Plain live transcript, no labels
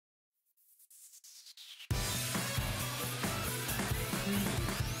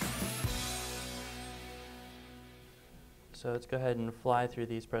So let's go ahead and fly through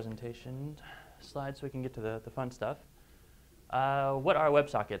these presentation slides so we can get to the fun stuff. What are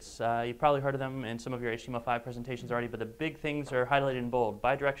WebSockets? You've probably heard of them in some of your HTML5 presentations already, but the big things are highlighted in bold: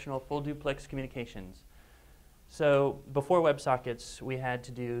 bidirectional, full duplex communications. So before WebSockets, we had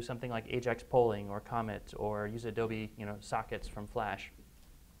to do something like AJAX polling or Comet or use Adobe sockets from Flash.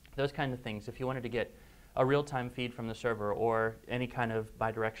 Those kind of things. If you wanted to get a real-time feed from the server or any kind of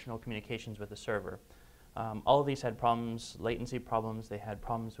bidirectional communications with the server. All of these had problems, latency problems. They had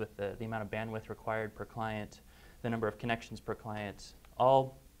problems with the amount of bandwidth required per client, the number of connections per client,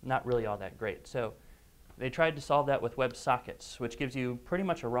 all not really all that great. So they tried to solve that with WebSockets, which gives you pretty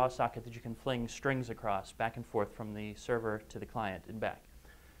much a raw socket that you can fling strings across back and forth from the server to the client and back.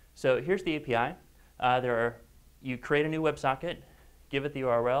 So here's the API. You create a new WebSocket, give it the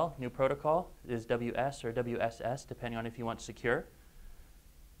URL, new protocol is WS or WSS, depending on if you want secure.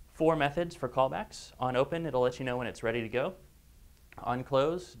 4 methods for callbacks. On open, it'll let you know when it's ready to go. On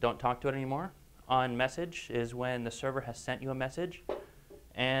close, don't talk to it anymore. On message is when the server has sent you a message.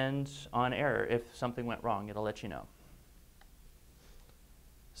 And on error, if something went wrong, it'll let you know.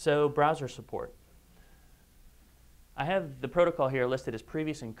 So browser support. I have the protocol here listed as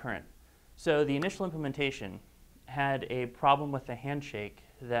previous and current. So the initial implementation had a problem with the handshake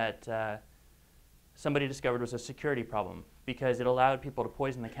that somebody discovered was a security problem because it allowed people to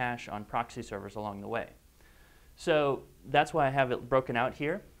poison the cache on proxy servers along the way. So that's why I have it broken out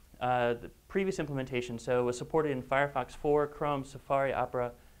here. The previous implementation was supported in Firefox 4, Chrome, Safari,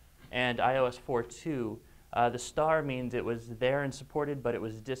 Opera, and iOS 4.2. The star means it was there and supported, but it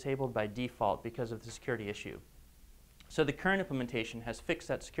was disabled by default because of the security issue. So the current implementation has fixed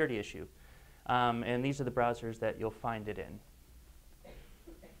that security issue. And these are the browsers that you'll find it in.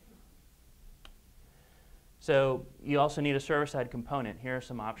 So you also need a server-side component. Here are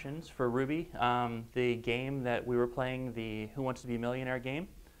some options for Ruby. The game that we were playing, the Who Wants to Be a Millionaire game,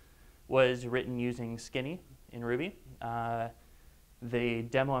 was written using Skinny in Ruby. The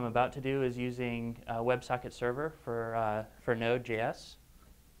demo I'm about to do is using WebSocket-server for node.js.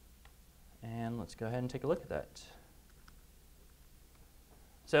 And let's go ahead and take a look at that.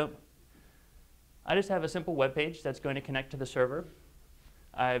 So I just have a simple web page that's going to connect to the server.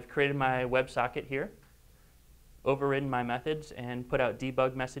 I've created my WebSocket here, overridden my methods, and put out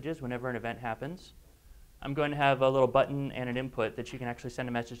debug messages whenever an event happens. I'm going to have a little button and an input that you can actually send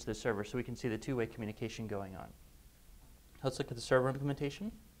a message to the server so we can see the two-way communication going on. Let's look at the server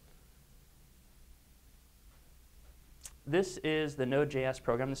implementation. This is the node.js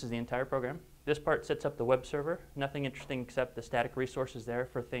program. This is the entire program. This part sets up the web server. Nothing interesting except the static resources there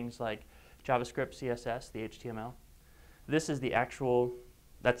for things like JavaScript, CSS, the HTML. This is the actual,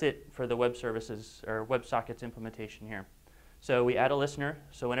 that's it for the web services or WebSockets implementation here. So we add a listener.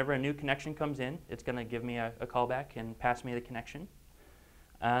 So whenever a new connection comes in, it's going to give me a callback and pass me the connection.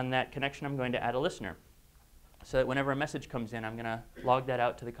 On that connection, I'm going to add a listener. So that whenever a message comes in, I'm going to log that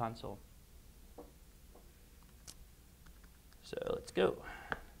out to the console. So let's go.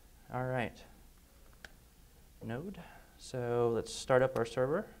 All right. Node. So let's start up our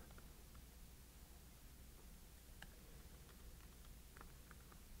server.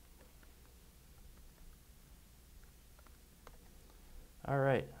 All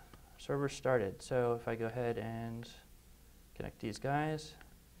right, server started. So if I go ahead and connect these guys,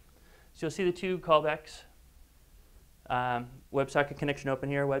 so you'll see the 2 callbacks. WebSocket connection open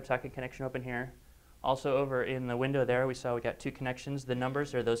here, WebSocket connection open here. Also over in the window there, we got 2 connections. The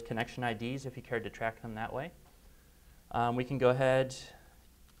numbers are those connection IDs if you cared to track them that way. We can go ahead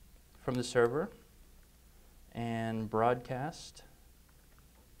from the server and broadcast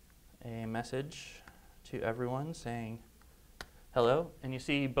a message to everyone saying, hello, and you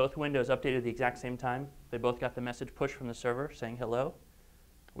see both windows updated at the exact same time. They both got the message push from the server saying hello.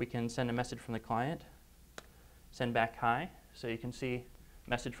 We can send a message from the client, send back hi, so you can see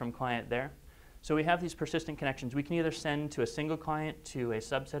message from client there. So we have these persistent connections. We can either send to a single client, to a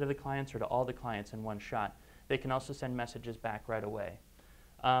subset of the clients, or to all the clients in one shot. They can also send messages back right away.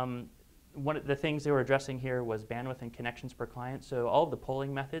 One of the things they were addressing here was bandwidth and connections per client. So all of the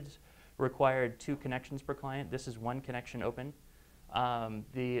polling methods required 2 connections per client. This is 1 connection open.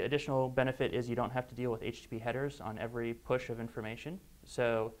 The additional benefit is you don't have to deal with HTTP headers on every push of information.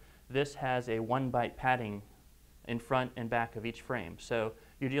 So this has a 1 byte padding in front and back of each frame. So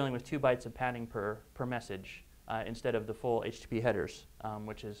you're dealing with 2 bytes of padding per message instead of the full HTTP headers,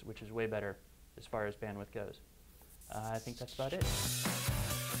 which is way better as far as bandwidth goes. I think that's about it.